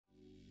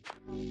All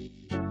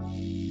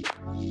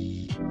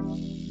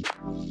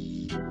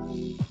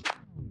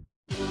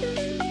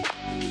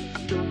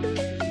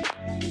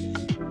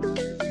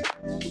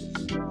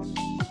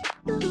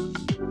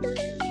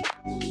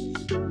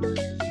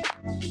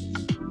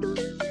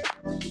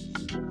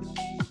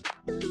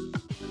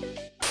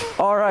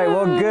right,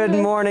 well, good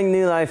morning,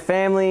 New Life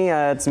family.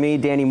 It's me,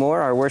 Danny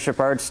Moore, our Worship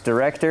Arts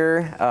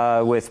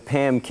Director, with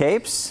Pam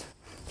Capes,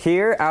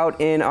 here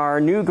out in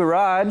our new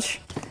garage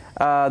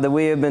that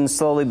we have been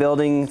slowly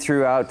building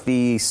throughout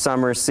the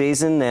summer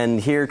season. And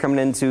here coming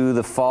into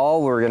the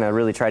fall, we're going to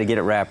really try to get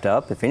it wrapped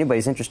up. If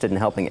anybody's interested in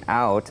helping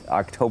out,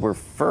 October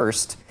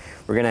 1st,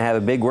 we're going to have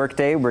a big work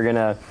day. We're going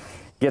to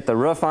get the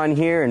roof on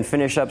here and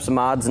finish up some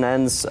odds and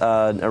ends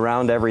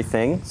around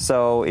everything.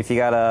 So if you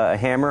got a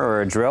hammer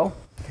or a drill,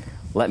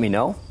 let me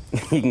know.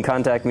 You can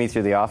contact me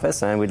through the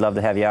office, and we'd love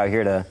to have you out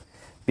here to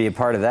be a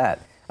part of that.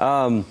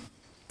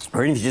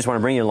 Or even if you just want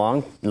to bring your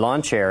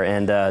lawn chair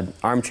and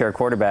armchair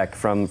quarterback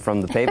from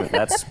the pavement,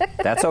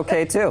 that's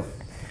okay too.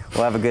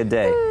 We'll have a good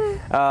day.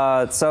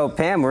 So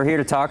Pam, we're here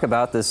to talk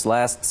about this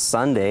last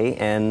Sunday,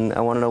 and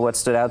I want to know what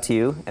stood out to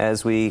you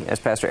as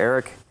Pastor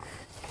Eric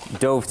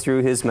dove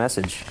through his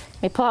message.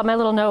 Let me pull out my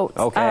little notes.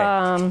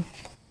 Okay.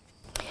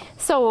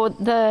 So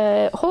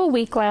the whole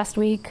week last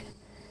week,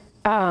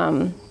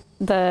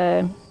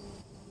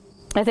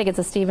 I think it's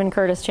a Stephen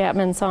Curtis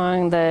Chapman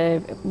song,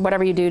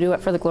 whatever you do, do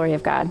it for the glory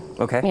of God.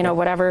 Okay. You know,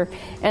 whatever.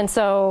 And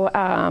so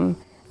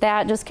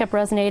that just kept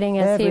resonating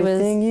as he was...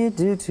 Everything you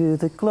do to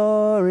the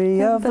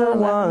glory of the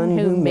one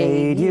who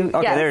made you.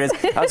 Okay, yes. There it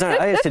is.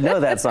 I should know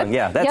that song.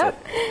 Yeah, that's it.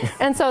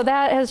 And so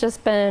that has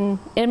just been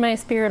in my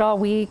spirit all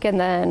week. And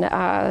then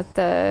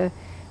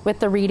with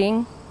the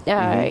reading,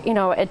 you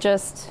know, it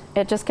just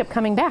kept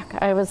coming back.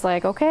 I was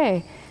like,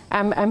 okay,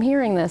 I'm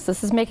hearing this.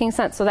 This is making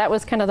sense. So that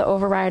was kind of the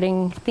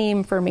overriding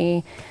theme for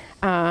me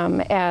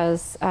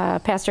as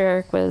Pastor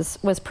Eric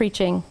was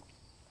preaching.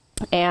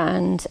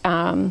 And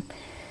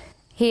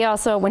he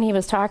also, when he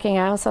was talking,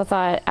 I also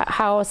thought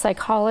how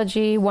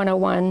Psychology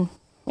 101,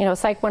 you know,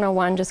 Psych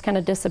 101 just kind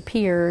of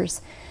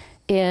disappears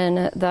in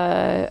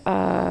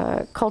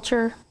the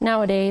culture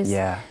nowadays.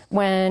 Yeah.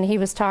 When he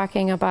was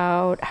talking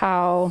about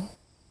how,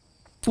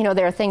 you know,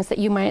 there are things that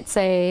you might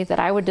say that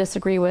I would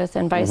disagree with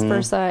and vice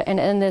versa. And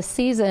in this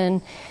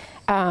season,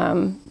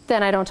 then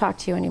I don't talk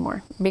to you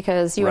anymore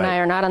because you and I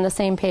are not on the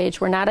same page.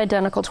 We're not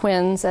identical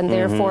twins, and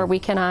therefore we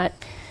cannot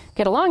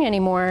get along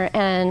anymore.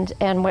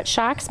 And what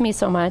shocks me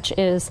so much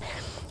is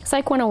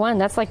Psych 101,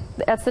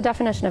 that's the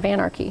definition of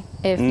anarchy.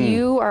 If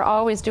you are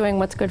always doing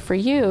what's good for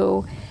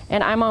you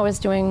and I'm always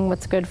doing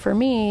what's good for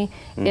me,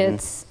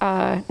 it's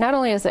not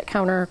only is it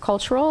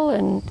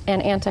countercultural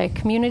and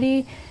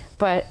anti-community,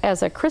 but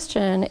as a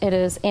Christian, it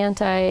is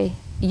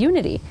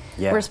anti-unity.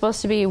 Yeah. We're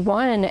supposed to be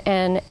one,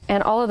 and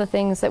all of the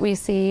things that we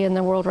see in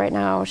the world right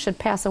now should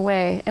pass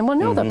away, and we'll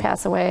know they'll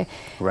pass away.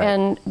 Right.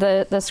 And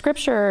the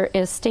Scripture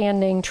is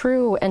standing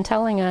true and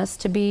telling us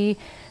to be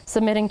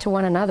submitting to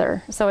one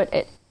another. So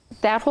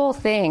that whole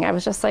thing, I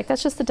was just like,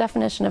 that's just the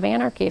definition of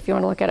anarchy. If you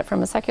want to look at it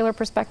from a secular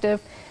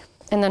perspective,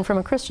 and then from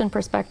a Christian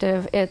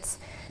perspective,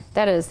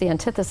 that is the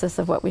antithesis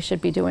of what we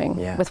should be doing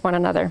with one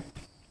another.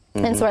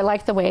 And so I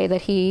like the way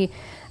that he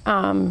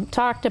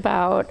talked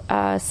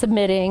about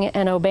submitting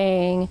and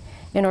obeying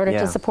in order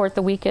to support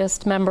the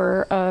weakest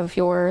member of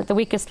the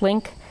weakest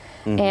link,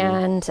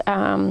 and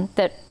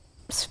that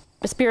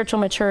spiritual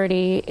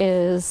maturity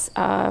is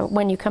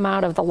when you come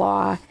out of the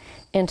law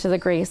into the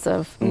grace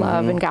of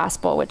love and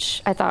gospel,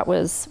 which I thought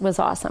was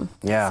awesome.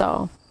 Yeah.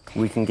 So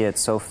we can get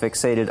so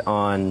fixated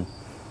on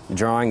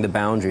drawing the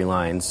boundary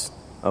lines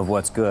of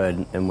what's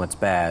good and what's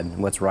bad,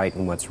 what's right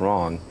and what's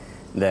wrong,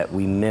 that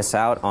we miss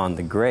out on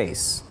the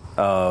grace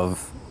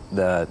of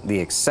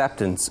the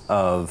acceptance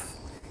of,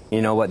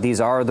 you know what,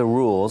 these are the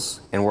rules,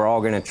 and we're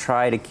all going to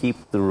try to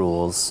keep the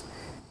rules,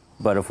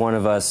 but if one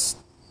of us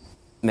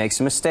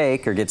makes a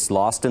mistake or gets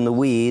lost in the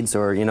weeds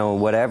or, you know,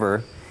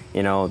 whatever,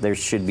 you know, there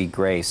should be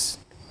grace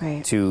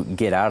to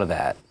get out of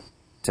that,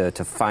 to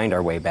find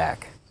our way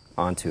back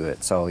onto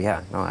it. So,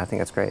 yeah, no, I think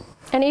that's great.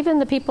 And even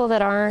the people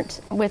that aren't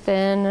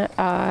within...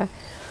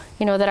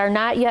 you know, that are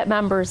not yet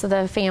members of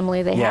the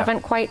family. They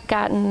haven't quite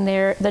gotten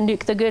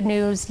the good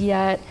news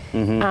yet.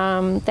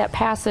 That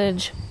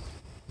passage,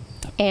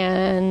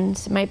 and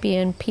it might be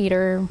in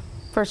Peter,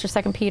 1st or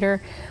 2nd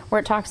Peter, where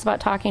it talks about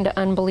talking to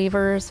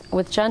unbelievers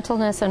with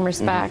gentleness and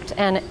respect.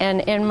 And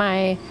in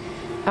my,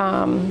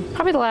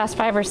 probably the last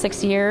 5 or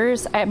 6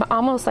 years, I'm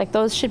almost like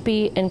those should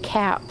be in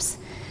caps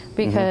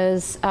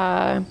because,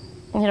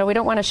 you know, we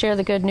don't want to share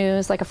the good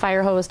news like a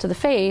fire hose to the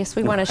face.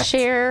 We want to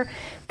share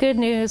good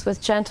news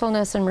with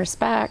gentleness and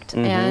respect.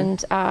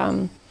 And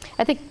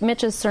I think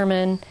Mitch's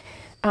sermon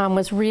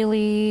was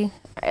really,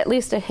 at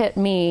least it hit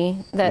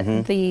me, that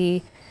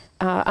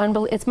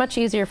it's much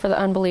easier for the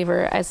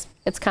unbeliever, as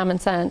it's common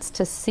sense,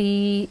 to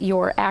see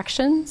your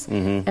actions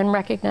and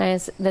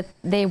recognize that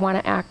they want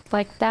to act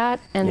like that,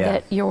 and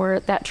that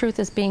that truth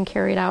is being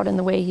carried out in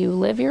the way you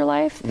live your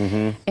life.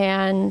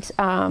 And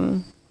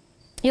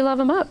you love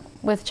them up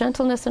with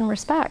gentleness and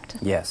respect.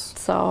 Yes.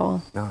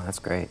 So. No, that's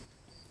great.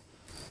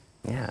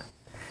 Yeah.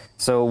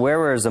 So where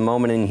was a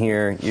moment in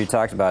here, you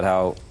talked about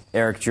how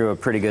Eric drew a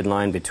pretty good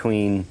line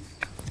between,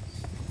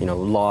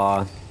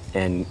 law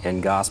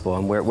and gospel,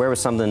 and where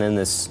was something in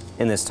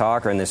this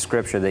talk or in this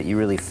scripture that you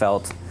really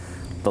felt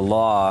the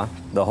law,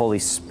 the Holy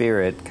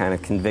Spirit kind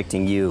of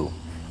convicting you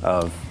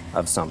of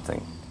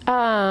something?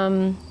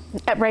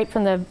 Right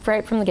from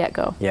the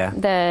get-go. Yeah.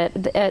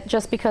 That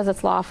just because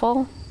it's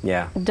lawful,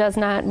 yeah, does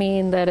not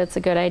mean that it's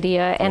a good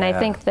idea. And I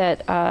think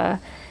that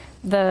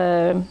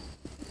the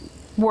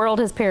world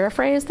has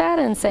paraphrased that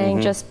and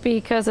saying just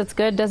because it's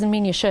good doesn't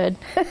mean you should.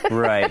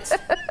 Right.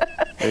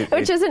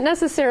 Which isn't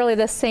necessarily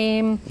the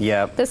same.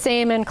 Yep. The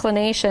same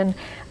inclination,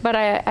 but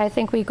I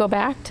think we go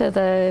back to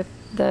the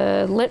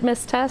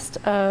litmus test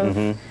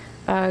of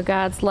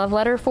God's love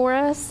letter for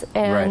us,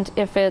 and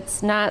if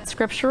it's not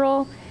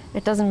scriptural,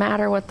 it doesn't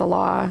matter what the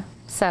law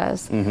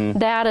says.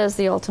 That is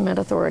the ultimate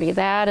authority.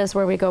 That is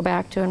where we go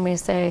back to and we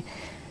say,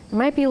 it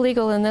might be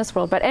legal in this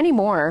world, but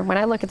anymore, when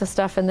I look at the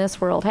stuff in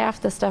this world,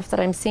 half the stuff that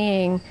I'm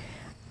seeing,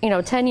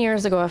 10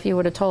 years ago, if you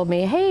would have told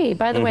me, hey,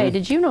 by the way,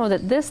 did you know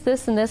that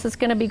this, and this is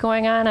going to be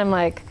going on? I'm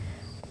like,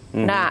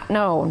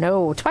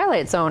 no,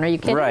 Twilight Zone, are you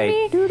kidding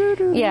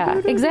me?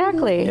 Yeah,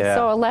 exactly. Yeah.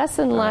 So less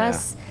and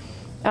less,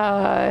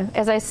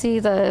 as I see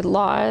the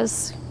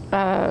laws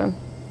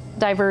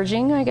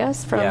diverging, I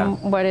guess,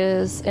 from what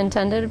is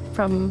intended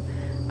from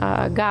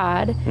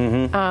God,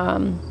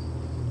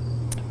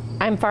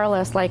 I'm far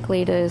less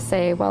likely to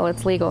say, well,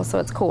 it's legal, so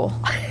it's cool.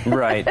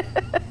 Right.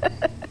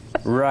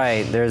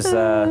 Right. There's,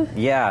 it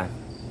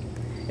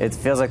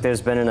feels like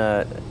there's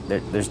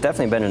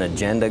definitely been an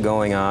agenda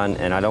going on,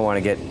 and I don't want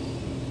to get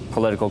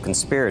political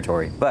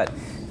conspiratory, but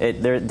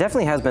there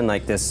definitely has been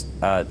like this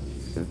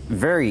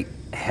very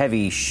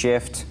heavy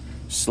shift,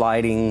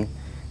 sliding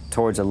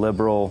towards a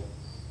liberal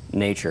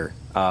nature,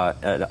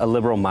 a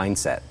liberal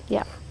mindset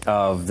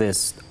of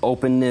this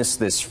openness,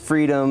 this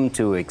freedom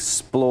to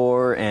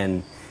explore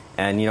and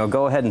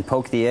go ahead and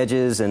poke the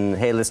edges, and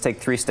hey, let's take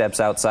 3 steps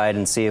outside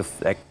and see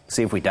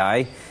if we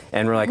die.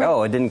 And we're like,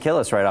 oh, it didn't kill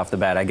us right off the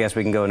bat. I guess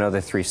we can go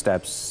another 3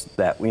 steps.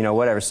 That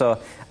whatever.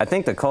 So I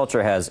think the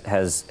culture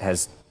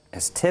has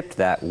tipped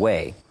that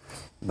way,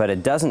 but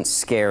it doesn't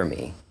scare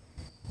me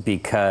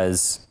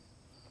because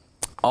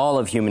all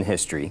of human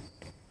history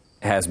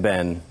has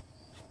been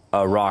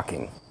a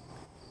rocking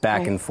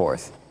back and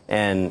forth,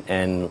 and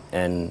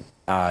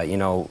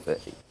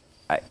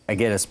I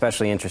get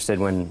especially interested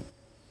when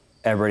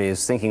everybody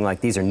is thinking like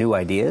these are new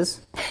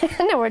ideas.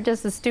 No, we're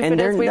just as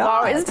stupid as we've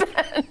always been.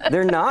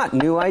 They're not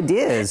new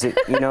ideas.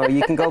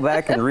 You can go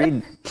back and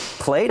read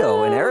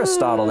Plato and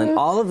Aristotle, and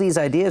all of these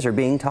ideas are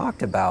being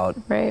talked about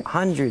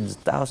hundreds,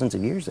 thousands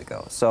of years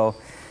ago. So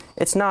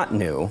it's not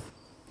new,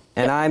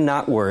 and I'm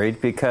not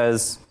worried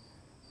because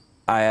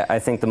I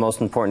think the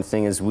most important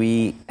thing is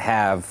we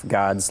have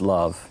God's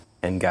love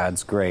and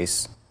God's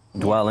grace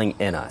dwelling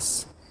in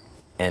us,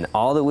 and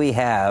all that we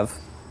have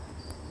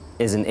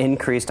is an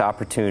increased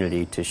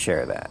opportunity to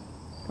share that.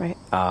 Right.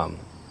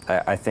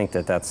 I think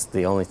that's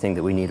the only thing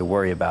that we need to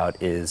worry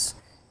about is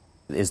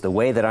the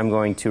way that I'm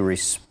going to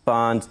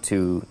respond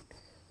to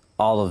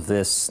all of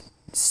this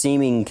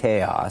seeming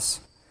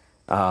chaos.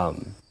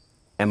 Am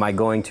I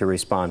going to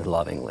respond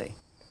lovingly?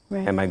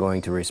 Right. Am I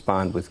going to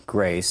respond with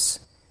grace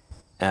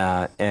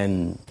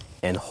and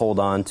hold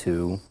on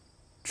to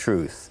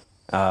truth?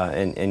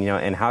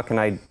 And how can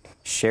I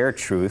share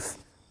truth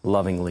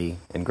lovingly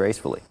and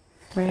gracefully?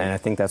 Right. And I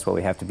think that's what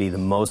we have to be the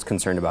most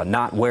concerned about.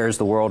 Not where's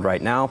the world right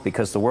now,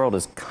 because the world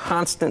is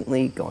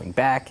constantly going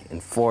back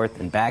and forth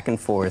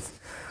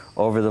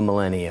over the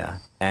millennia.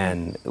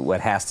 And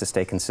what has to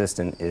stay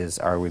consistent is,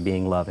 are we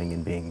being loving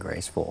and being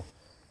graceful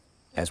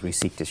as we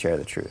seek to share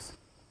the truth?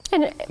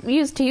 And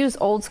to use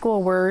old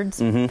school words,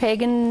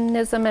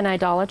 paganism and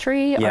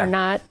idolatry are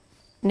not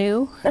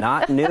new.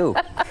 Not new.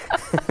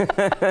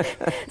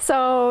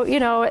 So,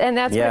 and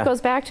that's what it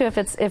goes back to.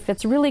 If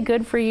it's really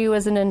good for you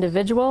as an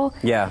individual,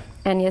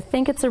 and you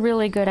think it's a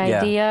really good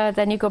idea,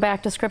 then you go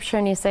back to Scripture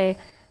and you say,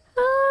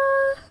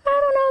 I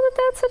don't know that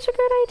that's such a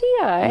good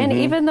idea. And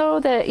even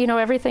though that,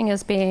 everything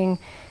is being,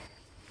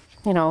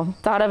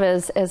 thought of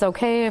as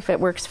okay if it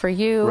works for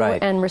you,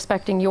 and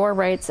respecting your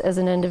rights as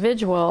an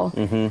individual,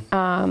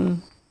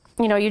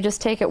 you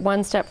just take it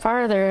one step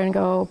farther and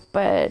go,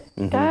 but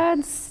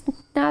God's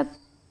not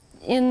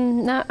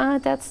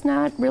that's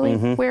not really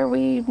where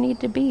we need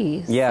to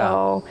be. Yeah.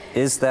 So,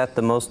 is that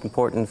the most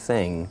important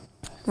thing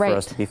for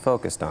us to be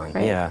focused on?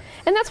 Right. Yeah.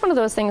 And that's one of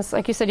those things,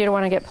 like you said, you don't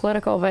want to get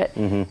political, but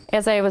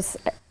as I was,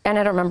 and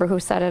I don't remember who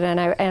said it,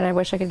 and I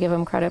wish I could give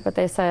them credit, but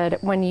they said,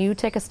 when you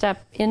take a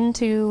step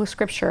into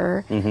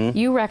Scripture,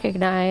 you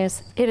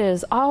recognize it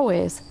is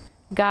always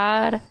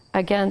God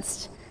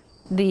against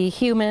the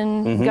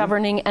human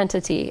governing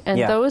entity.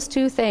 And those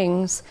two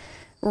things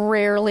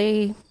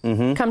rarely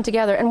come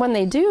together. And when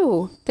they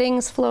do,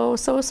 things flow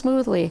so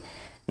smoothly.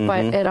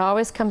 But it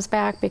always comes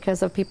back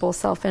because of people's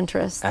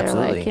self-interest. They're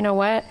like, you know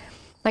what?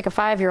 Like a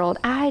 5-year-old,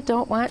 I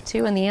don't want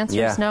to, and the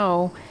answer is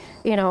no.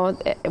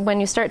 When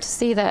you start to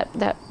see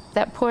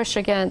that push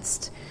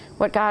against,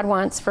 what God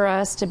wants for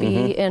us to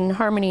be in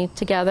harmony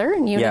together,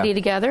 and unity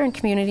together, and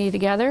community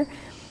together.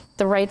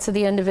 The rights of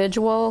the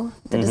individual,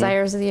 the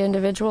desires of the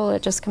individual,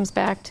 it just comes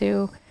back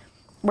to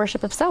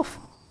worship of self.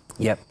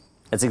 Yep,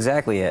 that's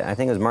exactly it. I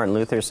think as Martin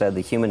Luther said,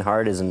 the human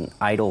heart is an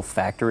idol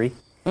factory,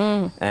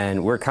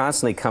 and we're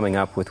constantly coming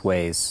up with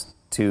ways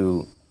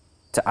to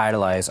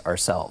idolize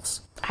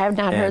ourselves. I have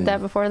not heard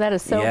that before. That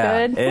is so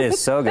good. It is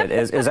so good.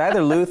 It was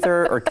either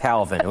Luther or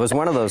Calvin. It was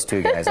one of those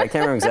two guys. I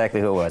can't remember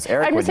exactly who it was.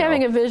 Eric I'm just would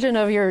having know. a vision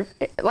of your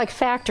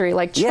factory,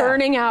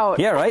 churning out.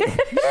 Yeah, right?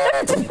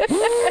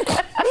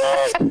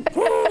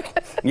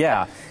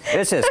 Yeah.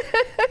 It's just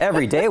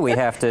every day we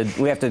have to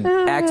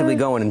actively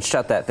go in and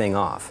shut that thing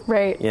off.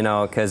 Right.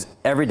 Because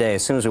every day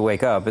as soon as we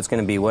wake up, it's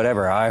going to be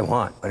whatever I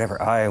want.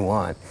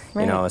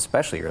 Right.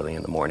 Especially early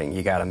in the morning.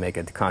 You got to make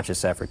a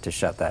conscious effort to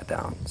shut that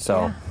down.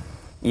 So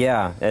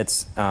yeah,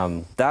 it's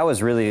that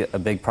was really a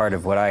big part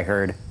of what I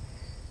heard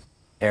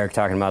Eric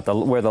talking about,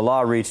 where the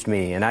law reached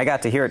me. And I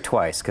got to hear it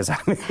twice, because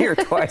I'm here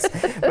twice.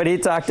 But he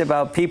talked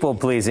about people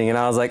pleasing, and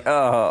I was like,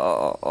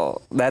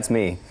 oh, that's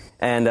me.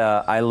 And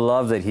I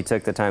love that he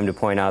took the time to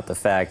point out the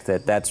fact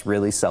that that's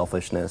really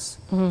selfishness,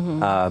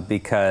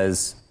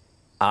 because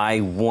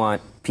I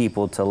want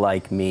people to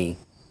like me.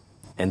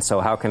 And so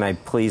how can I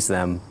please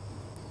them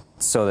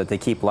so that they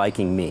keep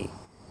liking me?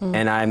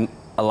 And I'm,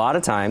 a lot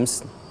of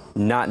times,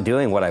 not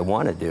doing what I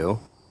want to do,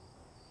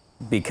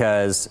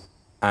 because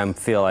I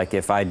feel like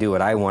if I do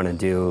what I want to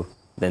do,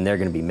 then they're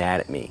going to be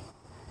mad at me.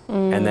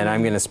 And then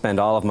I'm going to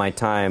spend all of my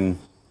time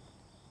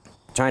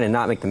trying to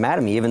not make them mad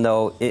at me, even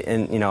though,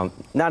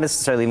 not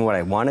necessarily even what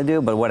I want to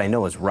do, but what I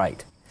know is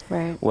right.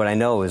 Right. What I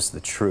know is the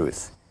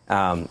truth.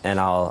 And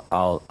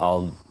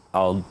I'll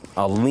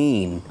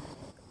lean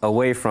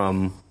away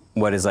from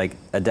what is like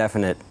a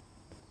definite,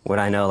 what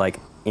I know,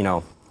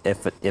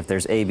 if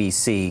there's A, B,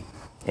 C,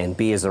 and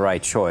B is the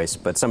right choice,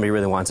 but somebody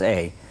really wants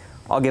A,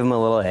 I'll give them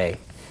a little A.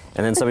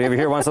 And then somebody over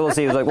here wants a little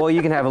C, who's like, well,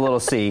 you can have a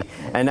little C.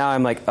 And now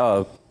I'm like,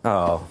 oh,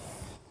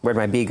 where'd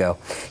my B go?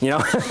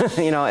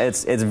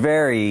 It's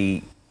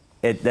very,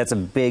 that's a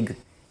big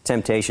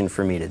temptation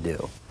for me to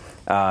do.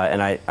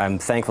 And I'm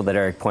thankful that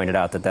Eric pointed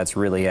out that that's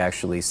really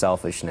actually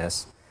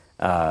selfishness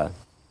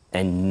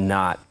and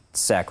not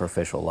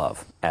sacrificial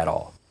love at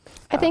all.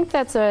 I think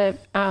that's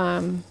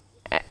I'm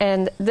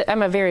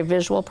a very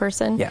visual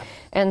person. Yeah.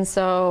 And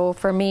so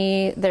for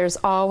me, there's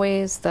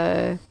always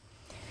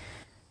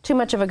too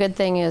much of a good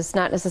thing is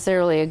not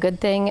necessarily a good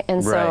thing.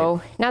 And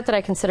so, not that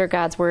I consider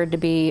God's word to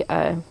be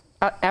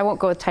I won't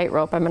go with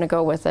tightrope. I'm going to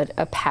go with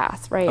a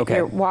path, right? Okay.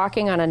 You're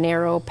walking on a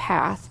narrow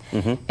path.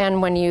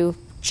 And when you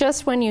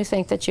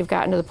think that you've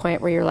gotten to the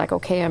point where you're like,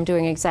 okay, I'm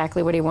doing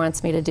exactly what he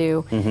wants me to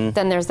do,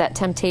 then there's that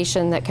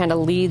temptation that kind of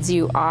leads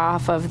you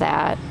off of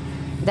that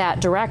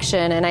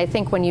direction. And I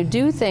think when you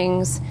do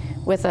things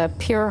with a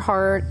pure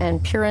heart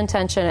and pure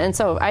intention, and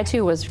so I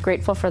too was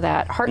grateful for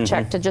that heart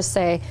check to just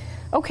say,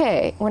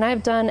 okay, when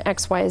I've done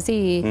X, Y,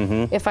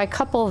 Z, if I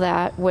couple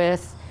that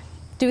with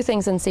do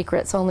things in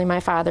secret so only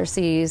my Father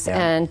sees,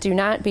 and do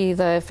not be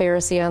the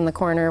Pharisee on the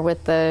corner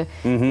with the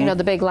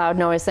the big loud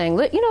noise saying,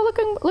 look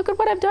at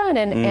what I've done,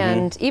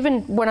 and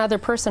even one other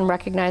person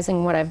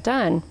recognizing what I've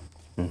done,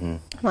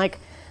 like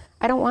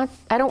I don't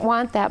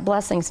want that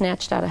blessing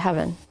snatched out of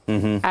heaven.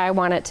 I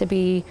want it to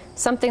be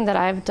something that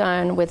I've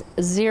done with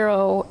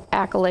zero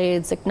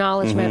accolades,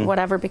 acknowledgement,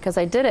 whatever, because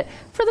I did it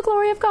for the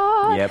glory of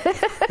God. Yep.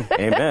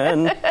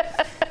 Amen.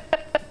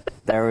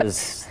 There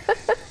was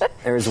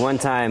one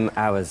time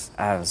I was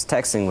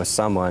texting with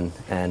someone,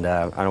 and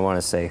I don't want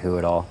to say who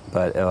at all,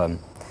 but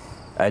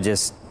I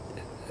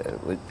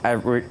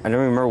don't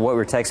remember what we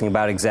were texting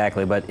about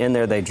exactly, but in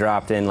there they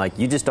dropped in like,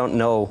 you just don't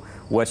know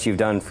what you've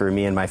done for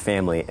me and my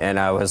family. And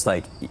I was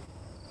like,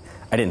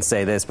 I didn't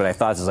say this, but I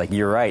thought it was like,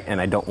 you're right,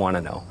 and I don't want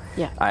to know.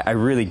 Yeah. I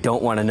really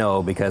don't want to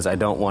know, because I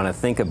don't want to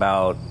think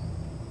about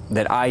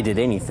that I did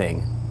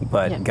anything,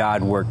 but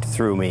God worked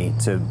through me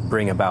to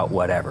bring about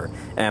whatever.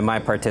 And my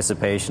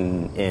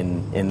participation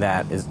in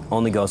that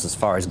only goes as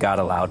far as God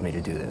allowed me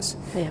to do this.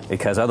 Yeah.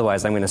 Because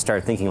otherwise I'm going to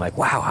start thinking like,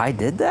 wow, I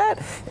did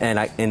that? And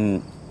I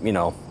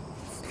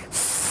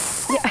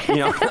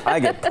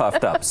get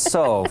puffed up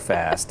so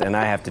fast, and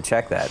I have to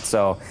check that.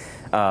 So,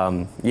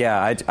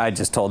 I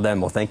just told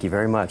them, well, thank you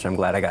very much. I'm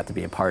glad I got to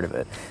be a part of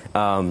it.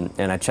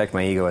 And I checked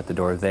my ego at the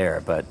door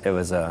there. But it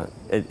was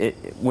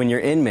when you're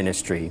in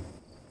ministry,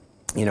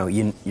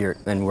 you're,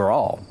 and we're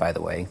all, by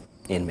the way,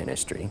 in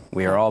ministry.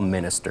 We are all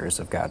ministers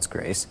of God's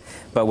grace.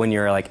 But when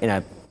you're like in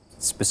a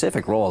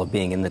specific role of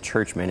being in the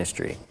church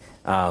ministry,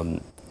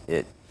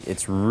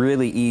 it's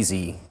really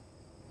easy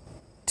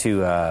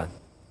to.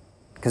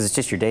 Because it's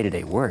just your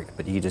day-to-day work,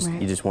 but you just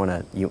want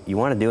to you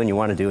want to do and you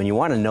want to do and you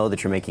want to know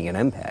that you're making an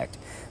impact,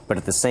 but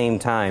at the same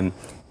time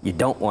you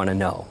don't want to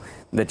know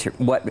that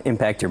what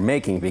impact you're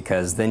making,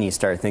 because then you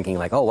start thinking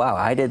like, oh wow,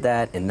 I did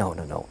that, and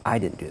no, I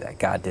didn't do that.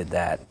 God did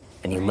that,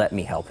 and He let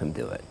me help Him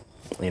do it.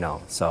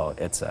 So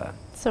it's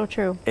so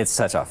true. It's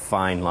such a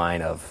fine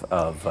line of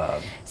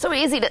so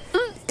easy to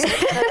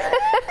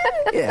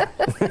Yeah.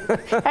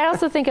 I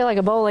also think of like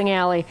a bowling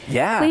alley.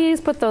 Yeah. Please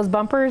put those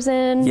bumpers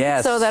in.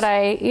 Yes. So that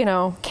I,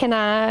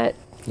 cannot.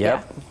 Yep.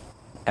 Yeah.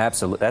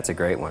 Absolutely. That's a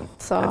great one.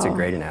 That's a So-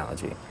 great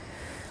analogy.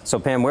 So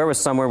Pam, where was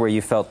somewhere where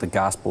you felt the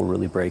gospel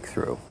really break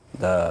through?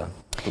 The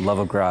love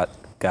of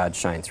God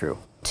shine through?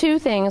 Two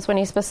things when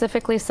he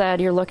specifically said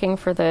you're looking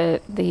for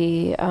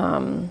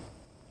and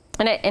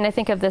I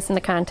think of this in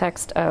the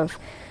context of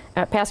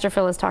Pastor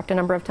Phil has talked a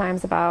number of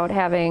times about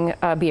having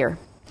a beer.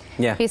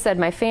 Yeah. He said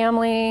my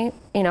family,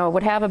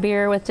 would have a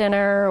beer with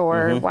dinner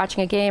or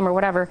watching a game or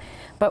whatever,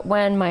 but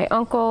when my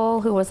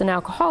uncle, who was an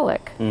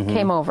alcoholic,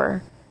 came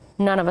over,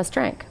 none of us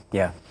drank.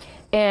 Yeah.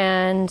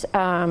 And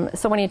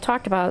so when he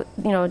talked about,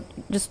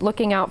 just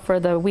looking out for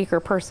the weaker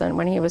person,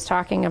 when he was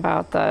talking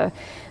about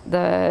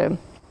the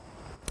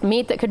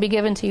meat that could be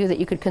given to you that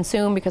you could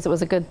consume because it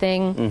was a good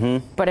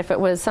thing, but if it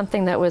was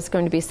something that was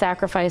going to be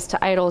sacrificed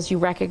to idols, you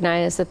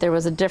recognize that there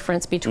was a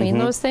difference between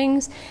those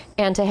things,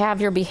 and to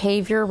have your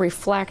behavior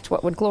reflect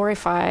what would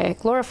glorify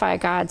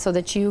God so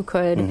that you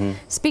could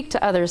speak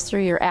to others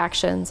through your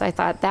actions. I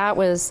thought that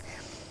was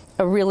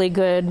a really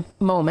good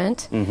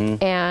moment.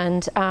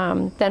 And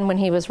then when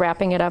he was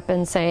wrapping it up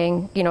and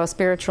saying,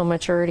 spiritual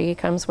maturity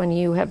comes when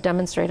you have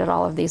demonstrated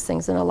all of these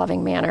things in a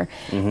loving manner.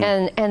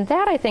 And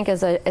that, I think,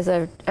 is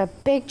a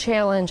big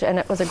challenge, and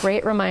it was a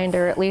great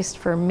reminder, at least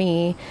for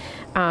me.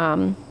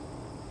 When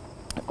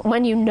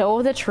you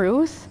know the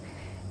truth,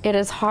 it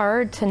is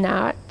hard to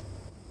not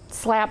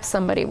slap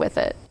somebody with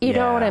it. You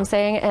know what I'm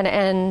saying?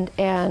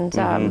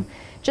 And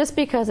just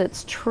because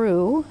it's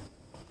true,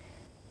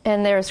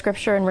 and there's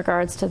scripture in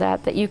regards to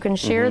that you can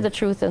share the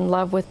truth in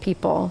love with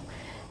people.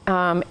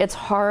 It's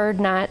hard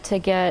not to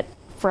get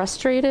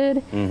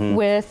frustrated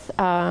with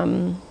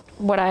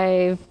what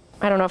I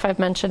don't know if I've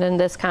mentioned in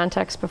this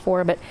context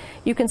before, but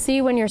you can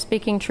see when you're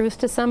speaking truth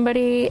to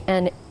somebody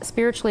and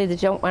spiritually they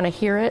don't want to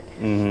hear it.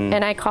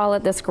 And I call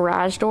it this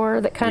garage door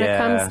that kind of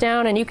comes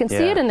down, and you can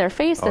see it in their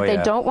face that they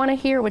don't want to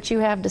hear what you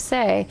have to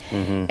say.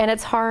 And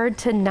it's hard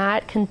to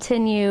not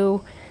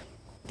continue.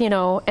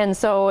 And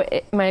so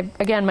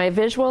my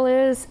visual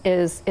is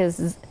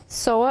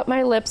sew up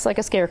my lips like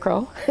a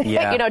scarecrow,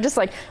 just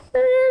like,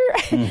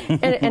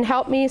 and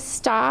help me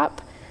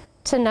stop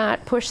to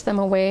not push them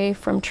away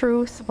from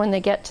truth when they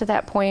get to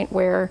that point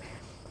where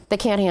they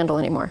can't handle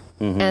anymore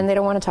and they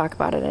don't want to talk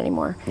about it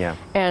anymore. Yeah.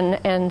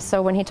 And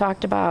so when he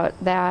talked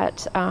about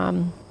that,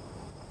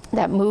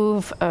 that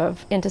move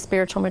into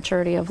spiritual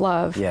maturity of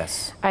love,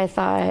 I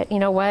thought, you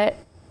know what,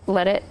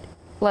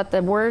 let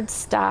the words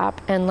stop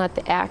and let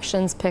the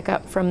actions pick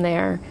up from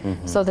there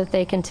so that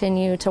they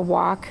continue to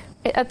walk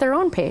at their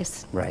own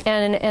pace. Right.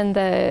 And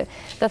the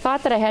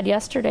thought that I had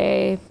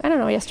yesterday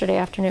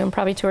afternoon,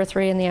 probably 2 or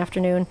 3 in the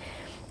afternoon,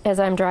 as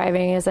I'm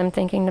driving, as I'm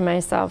thinking to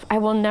myself, I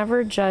will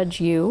never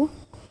judge you.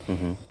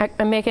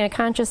 I'm making a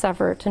conscious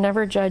effort to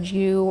never judge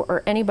you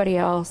or anybody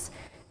else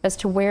as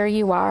to where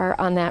you are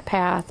on that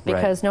path,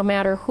 because no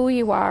matter who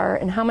you are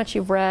and how much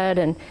you've read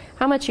and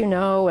how much you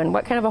know and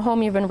what kind of a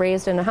home you've been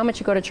raised in and how much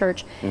you go to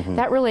church,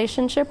 that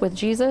relationship with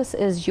Jesus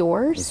is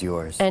yours. Is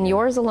yours. And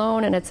yours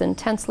alone, and it's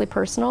intensely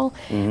personal.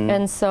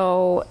 And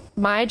so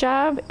my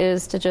job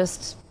is to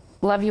just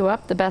love you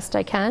up the best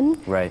I can.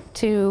 Right.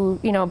 To,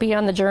 be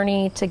on the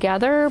journey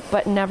together,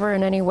 but never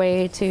in any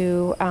way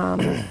to,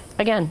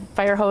 again,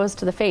 fire hose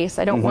to the face.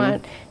 I don't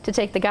want to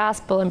take the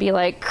gospel and be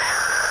like,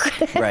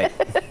 right.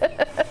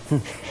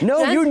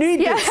 No, you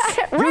need this.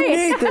 You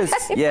need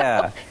this.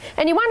 Yeah.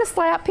 And you want to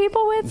slap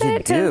people with it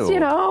because,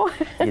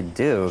 You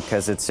do,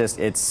 because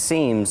it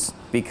seems,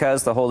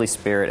 because the Holy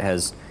Spirit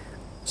has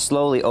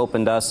slowly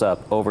opened us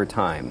up over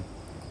time,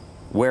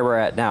 where we're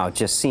at now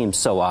just seems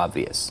so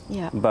obvious.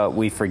 Yeah. But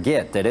we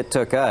forget that it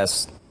took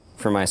us,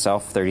 for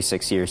myself,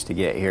 36 years to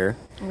get here.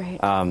 Right.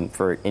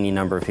 For any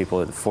number of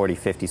people, 40,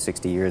 50,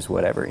 60 years,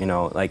 whatever.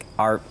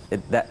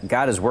 That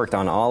God has worked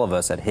on all of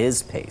us at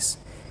His pace,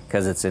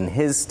 because it's in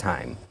His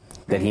time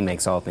that He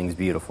makes all things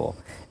beautiful.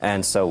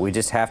 And so we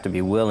just have to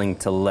be willing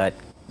to let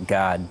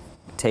God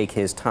take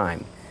His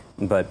time,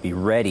 but be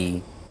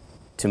ready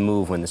to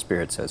move when the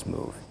Spirit says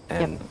move.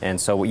 And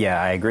so,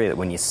 I agree that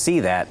when you see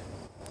that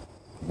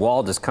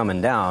wall just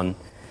coming down,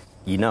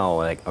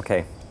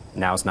 okay,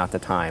 now's not the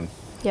time.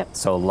 Yep.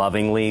 So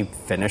lovingly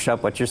finish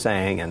up what you're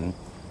saying and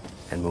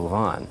move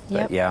on.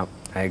 Yep.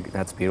 But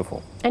that's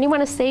beautiful. And you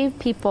want to save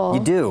people. You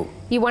do.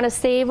 You want to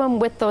save them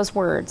with those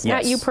words.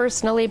 Yes. Not you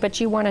personally,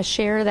 but you want to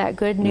share that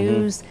good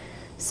news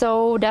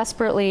so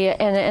desperately.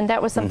 And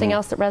that was something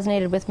else that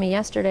resonated with me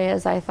yesterday,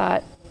 as I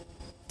thought,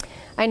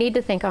 I need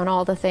to think on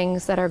all the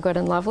things that are good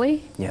and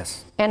lovely.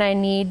 Yes. And I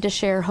need to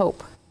share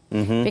hope.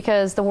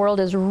 Because the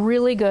world is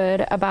really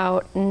good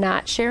about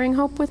not sharing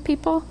hope with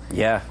people.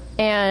 Yeah.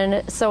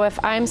 And so if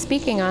I'm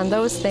speaking on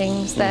those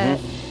things that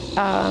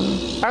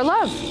are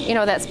love,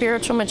 that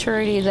spiritual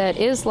maturity that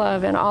is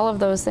love and all of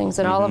those things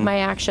and all of my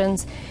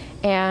actions,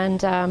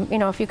 And, you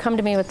know, if you come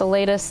to me with the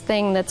latest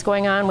thing that's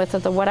going on with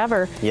the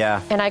whatever,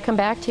 Yeah. and I come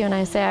back to you and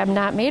I say, I'm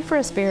not made for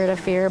a spirit of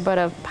fear, but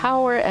of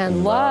power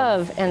and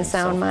love and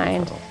sound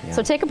mind. Yeah.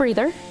 So take a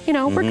breather. You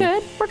know, we're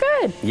good. We're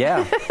good.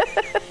 Yeah.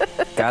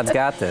 God's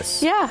got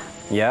this. Yeah.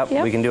 Yep.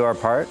 Yep. We can do our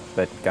part,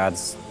 but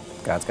God's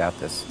got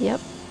this. Yep.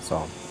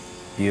 So,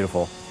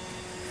 beautiful.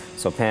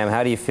 So, Pam,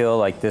 how do you feel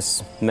like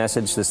this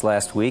message this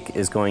last week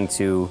is going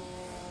to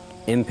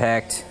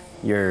impact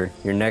your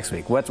next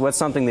week? What's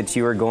something that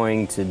you are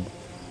going to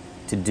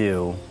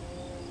do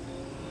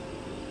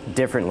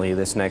differently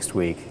this next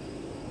week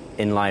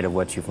in light of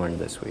what you've learned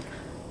this week?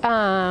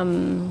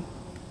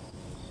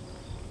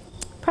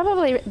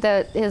 Probably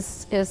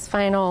his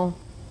final,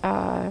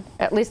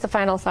 at least the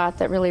final thought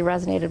that really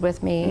resonated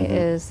with me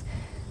is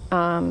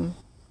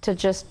to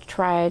just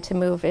try to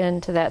move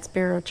into that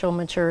spiritual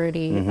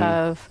maturity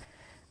of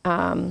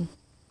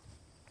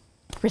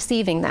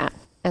receiving that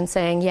and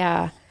saying,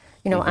 yeah,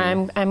 you know,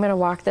 I'm going to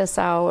walk this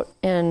out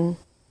in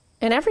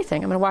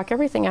everything. I'm going to walk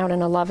everything out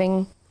in a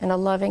loving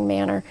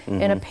manner,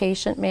 in a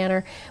patient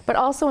manner, but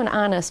also an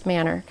honest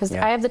manner. Because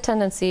I have the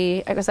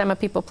tendency, because I'm a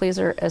people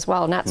pleaser as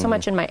well, not so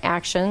much in my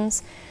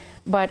actions,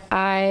 but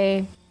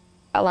I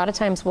a lot of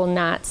times will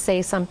not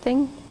say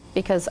something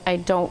because I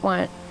don't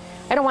want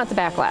the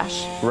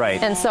backlash. Right.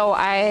 And so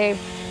I'm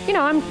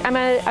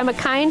a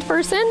kind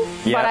person,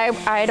 but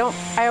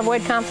I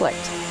avoid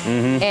conflict.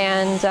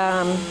 And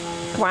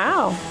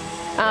wow.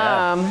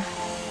 Yeah.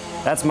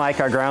 That's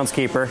Mike, our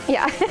groundskeeper.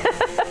 Yeah.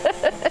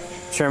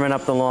 Trimming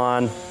up the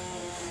lawn.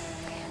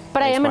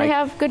 But I am going Mike. to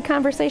have good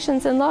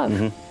conversations in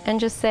love and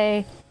just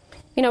say,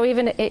 you know,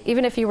 even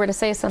if you were to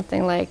say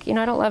something like, you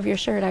know, I don't love your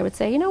shirt, I would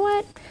say, you know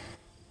what,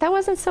 that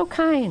wasn't so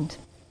kind,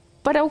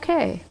 but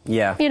okay.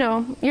 Yeah. You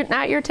know, you're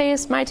not your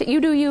taste,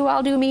 you do you,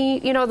 I'll do me.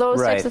 You know,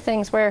 those types of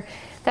things. Where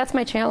that's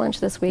my challenge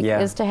this week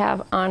is to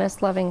have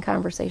honest, loving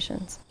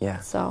conversations. Yeah.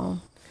 So.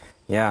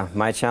 Yeah,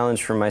 my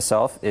challenge for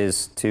myself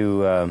is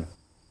to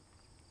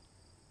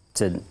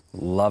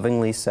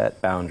lovingly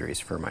set boundaries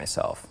for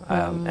myself.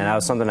 And that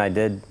was something I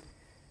did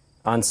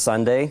on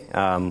Sunday.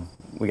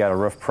 We got a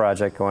roof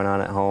project going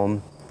on at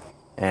home,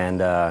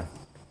 and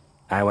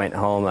I went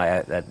home. I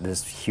had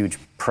this huge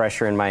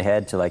pressure in my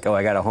head to like, oh,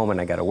 I got to home and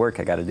I got to work.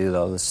 I got to do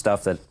all this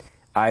stuff that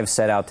I've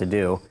set out to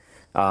do.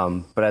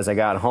 But as I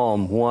got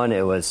home, one,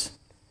 it was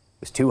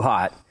too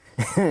hot,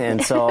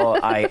 and so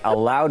I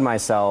allowed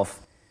myself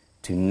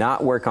to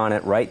not work on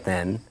it right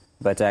then,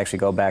 but to actually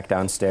go back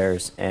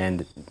downstairs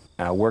and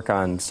work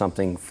on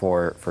something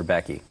for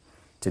Becky,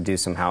 to do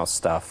some house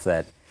stuff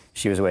that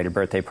she was away at a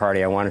birthday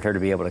party. I wanted her to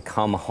be able to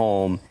come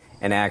home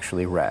and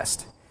actually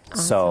rest.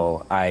 Awesome.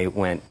 So I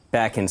went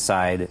back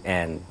inside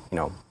and, you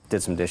know,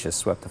 did some dishes,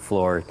 swept the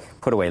floor,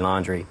 put away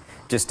laundry,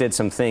 just did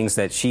some things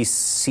that she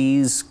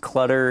sees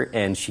clutter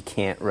and she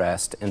can't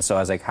rest. And so I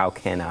was like, how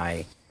can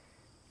I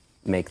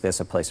make this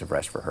a place of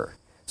rest for her?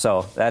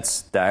 So I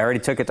already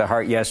took it to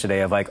heart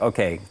yesterday of like,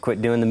 okay,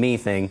 quit doing the me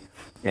thing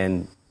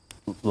and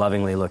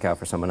lovingly look out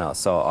for someone else.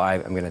 So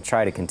I'm going to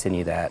try to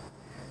continue that,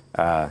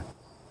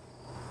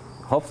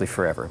 hopefully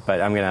forever. But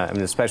I'm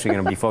especially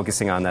going to be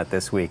focusing on that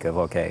this week of,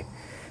 okay,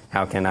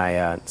 how can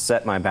I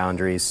set my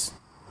boundaries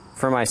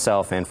for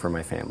myself and for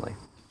my family?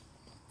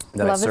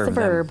 Love is a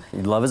verb.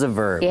 Love is a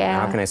verb. Yeah.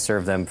 How can I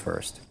serve them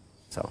first?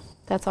 So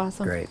that's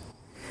awesome. Great.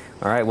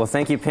 All right. Well,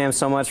 thank you, Pam,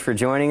 so much for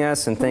joining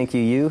us, and thank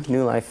you,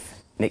 New Life.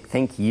 Nick,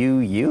 thank you,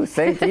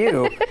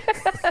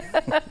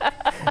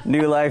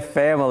 New Life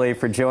family,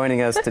 for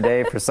joining us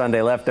today for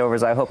Sunday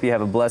Leftovers. I hope you have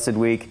a blessed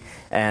week,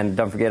 and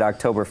don't forget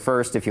October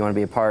 1st if you want to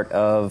be a part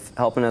of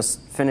helping us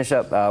finish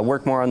up,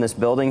 work more on this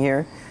building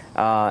here.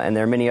 And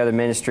there are many other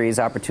ministries,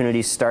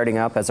 opportunities starting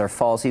up as our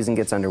fall season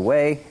gets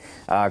underway.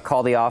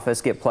 Call the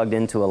office, get plugged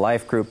into a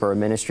life group or a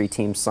ministry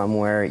team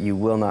somewhere. You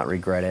will not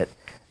regret it.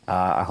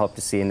 I hope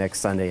to see you next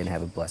Sunday, and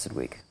have a blessed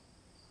week.